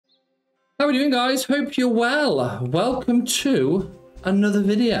How are we doing, guys? Hope you're well. Welcome to another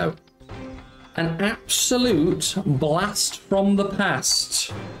video. An absolute blast from the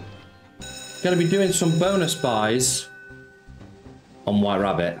past. Going to be doing some bonus buys on White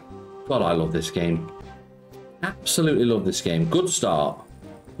Rabbit. God, I love this game. Absolutely love this game. Good start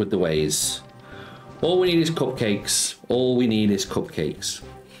with the ways. All we need is cupcakes. All we need is cupcakes.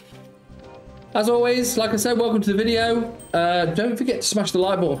 As always, like I said, welcome to the video. Don't forget to smash the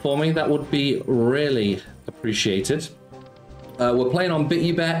like button for me. That would be really appreciated. We're playing on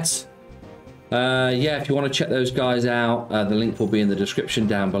BitYouBet. Yeah, if you want to check those guys out, the link will be in the description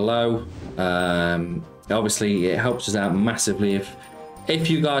down below. Obviously, it helps us out massively if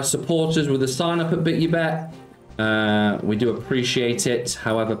you guys support us with a sign up at BitYouBet. We do appreciate it.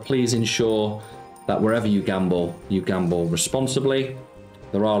 However, please ensure that wherever you gamble responsibly.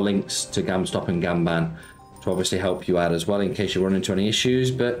 There are links to GamStop and GamBan to obviously help you out as well in case you run into any issues.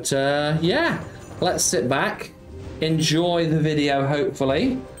 But yeah, let's sit back, enjoy the video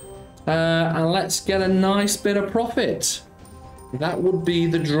hopefully, and let's get a nice bit of profit. That would be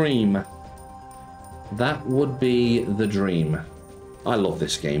the dream. That would be the dream. I love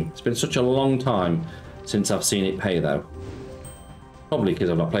this game. It's been such a long time since I've seen it pay though. Probably because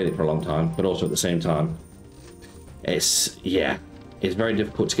I've not played it for a long time, but also at the same time, it's very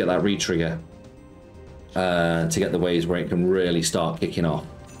difficult to get that re-trigger, to get the ways where it can really start kicking off.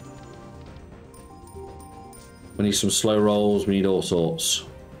 We need some slow rolls, we need all sorts.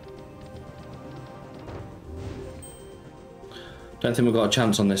 Don't think we've got a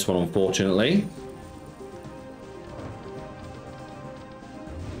chance on this one, unfortunately.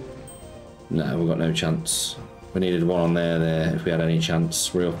 No, we've got no chance. We needed one on there, if we had any chance,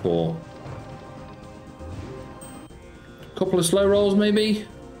 3 or 4. Couple of slow rolls, maybe.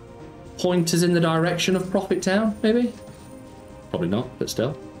 Pointers in the direction of Profit Town, maybe. Probably not, but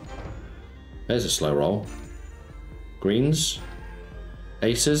still. There's a slow roll. Greens.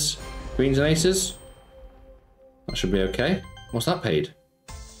 Aces. Greens and aces. That should be okay. What's that paid?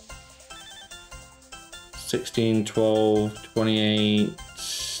 16, 12, 28,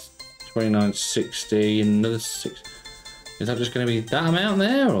 29, 60, another 6. Is that just going to be that amount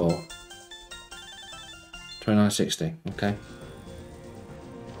there, or? 29.60, okay.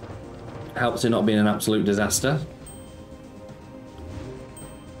 Helps it not being an absolute disaster.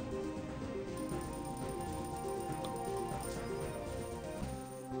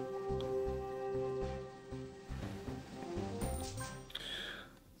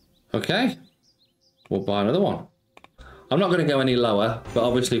 Okay, we'll buy another one. I'm not going to go any lower, but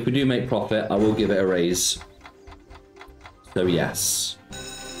obviously if we do make profit, I will give it a raise. So yes.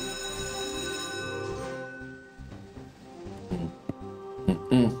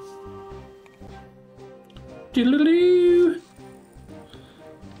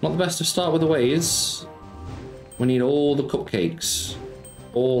 Not the best to start with the ways. We need all the cupcakes.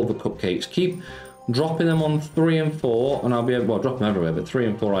 All the cupcakes. Keep dropping them on 3 and 4, and I'll be able, well, drop them everywhere, but 3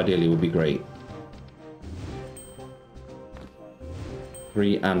 and 4 ideally would be great.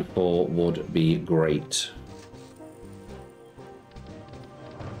 3 and 4 would be great.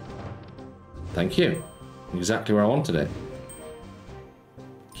 Thank you. Exactly where I wanted it.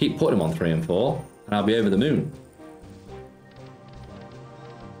 Keep putting them on 3 and 4, and I'll be over the moon.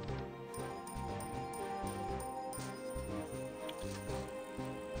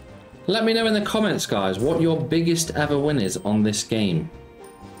 Let me know in the comments, guys, what your biggest ever win is on this game.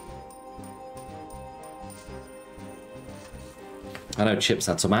 I know Chips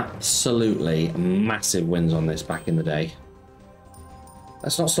had some absolutely massive wins on this back in the day.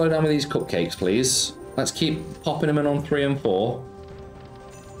 Let's not slow down with these cupcakes, please. Let's keep popping them in on 3 and 4.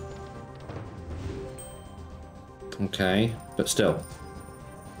 Okay, but still.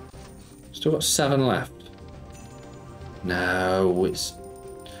 Still got 7 left. No, it's...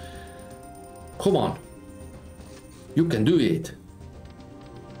 Come on. You can do it.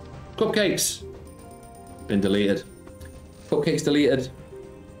 Cupcakes. Been deleted. Cupcakes deleted.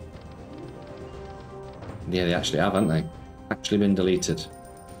 Yeah, they actually have, haven't they? Actually been deleted.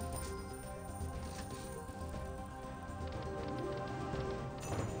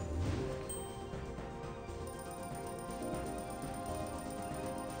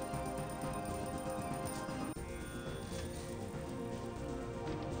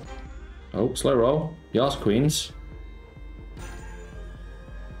 Oh, slow roll. Yas, queens.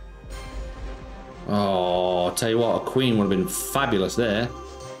 Oh, I'll tell you what, a queen would have been fabulous there.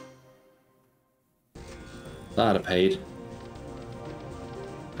 That'd have paid.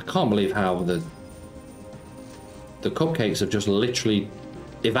 I can't believe how the cupcakes have just literally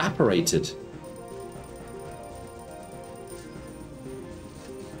evaporated.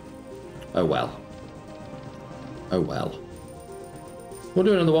 Oh well. Oh well. We'll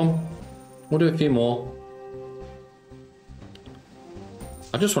do another one. We'll do a few more.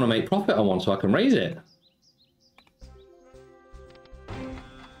 I just want to make profit on one so I can raise it.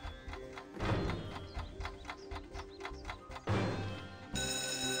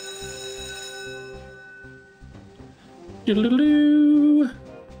 Doodle-doo.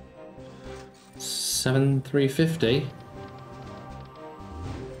 7,350.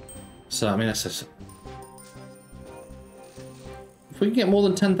 So I mean that's just... If we can get more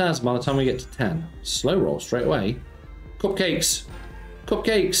than 10,000 by the time we get to 10, slow roll straight away. Cupcakes!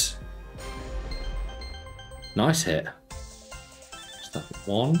 Cupcakes! Nice hit. What's that?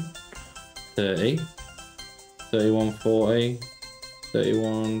 1, 30, 31.40,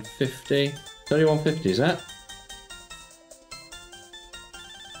 31.50, 31.50 is that?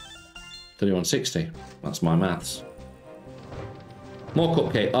 31.60. That's my maths. More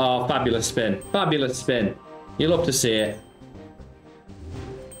cupcake. Oh, fabulous spin. Fabulous spin. You love to see it.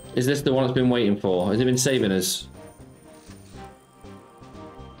 Is this the one it's been waiting for? Has it been saving us?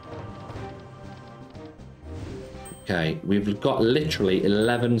 Okay, we've got literally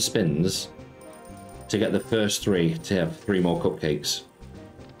 11 spins to get the first 3 to have 3 more cupcakes.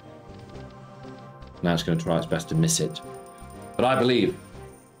 Now it's going to try its best to miss it. But I believe.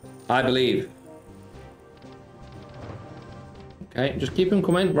 I believe. Okay, just keep them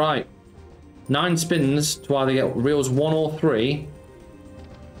coming. Right. 9 spins to either get reels 1 or 3.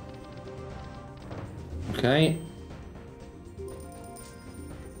 Okay.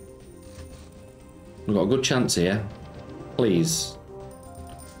 We've got a good chance here. Please.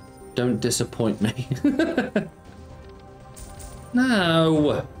 Don't disappoint me.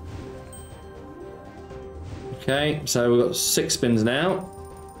 No. Okay, so we've got 6 spins now.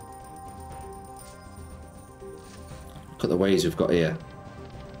 Look at the ways we've got here.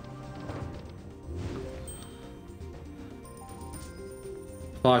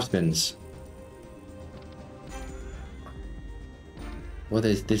 Five spins. Well,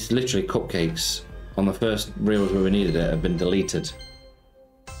 there's literally cupcakes on the first reels where we needed it have been deleted.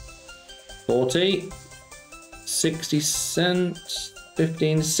 40, 60 cents,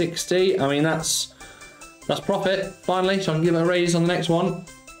 15.60. I mean, that's profit finally. So I can give it a raise on the next one.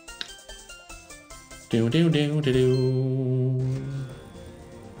 Do do do do do.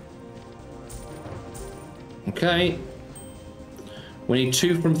 Okay. We need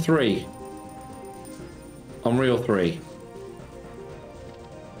 2 from 3 on reel 3.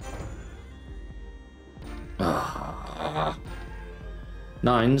 Ah.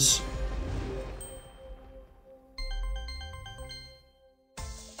 9s.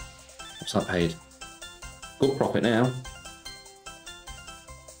 What's that paid? Good profit now.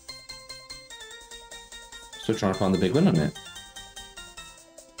 Still trying to find the big win on it.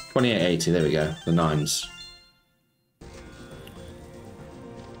 28.80, there we go, the 9s.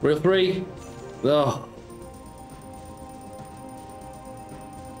 Reel 3. Oh.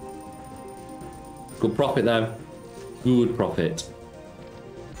 Good profit though. Good profit.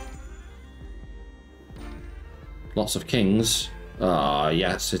 Lots of kings. Ah,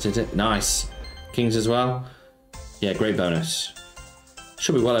 yes, it. Nice. Kings as well. Yeah, great bonus.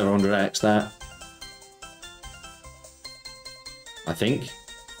 Should be well over 100x that. I think.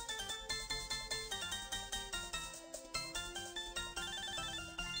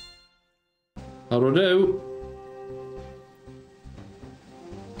 That'll do.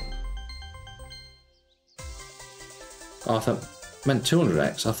 Oh, I thought meant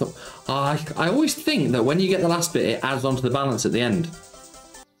 200x. I thought I always think that when you get the last bit, it adds onto the balance at the end.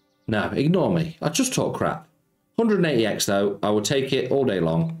 No, ignore me. I just talk crap. 180x though, I will take it all day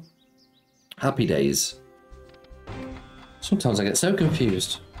long. Happy days. Sometimes I get so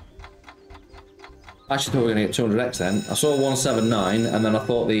confused. I actually thought we were going to get 200x then. I saw 179 and then I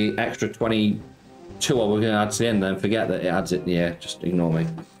thought the extra 22 I was going to add to the end, then forget that it adds it. Yeah, just ignore me.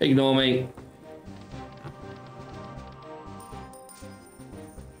 Ignore me.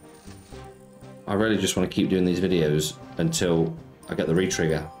 I really just want to keep doing these videos until I get the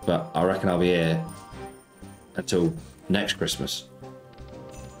retrigger, but I reckon I'll be here until next Christmas.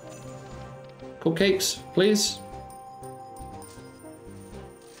 Cupcakes, please.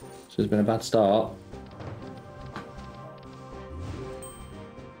 So it's been a bad start.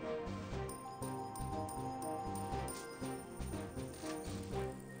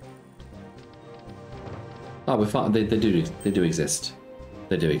 Oh, we're fine. They do exist.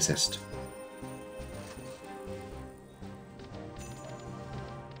 They do exist.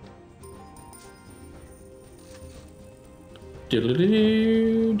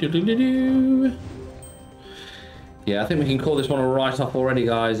 Yeah, Yeah, I think we can call this one a write-off already,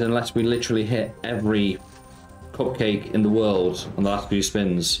 guys, unless we literally hit every cupcake in the world on the last few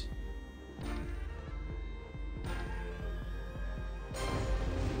spins.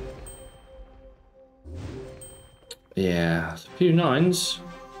 Yeah, a few 9s.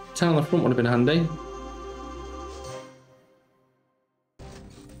 10 on the front would have been handy.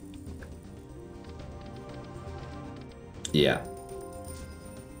 Yeah.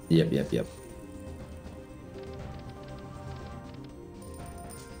 Yep.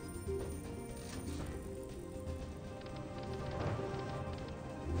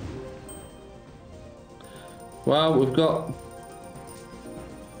 Well, we've got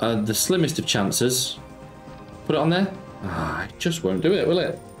the slimmest of chances. Put it on there. Ah, it just won't do it, will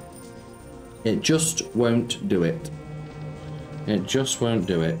it? It just won't do it. It just won't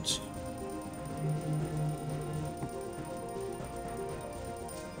do it.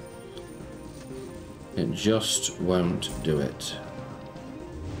 It just won't do it.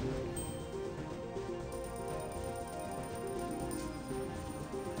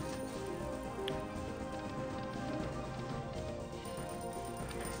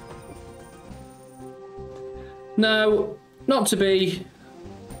 No, not to be.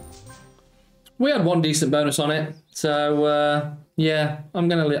 We had one decent bonus on it, so yeah, I'm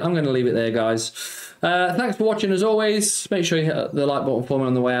gonna leave it there, guys. Thanks for watching as always. Make sure you hit the like button for me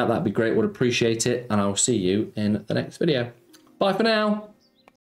on the way out. That'd be great. Would appreciate it, and I'll see you in the next video. Bye for now.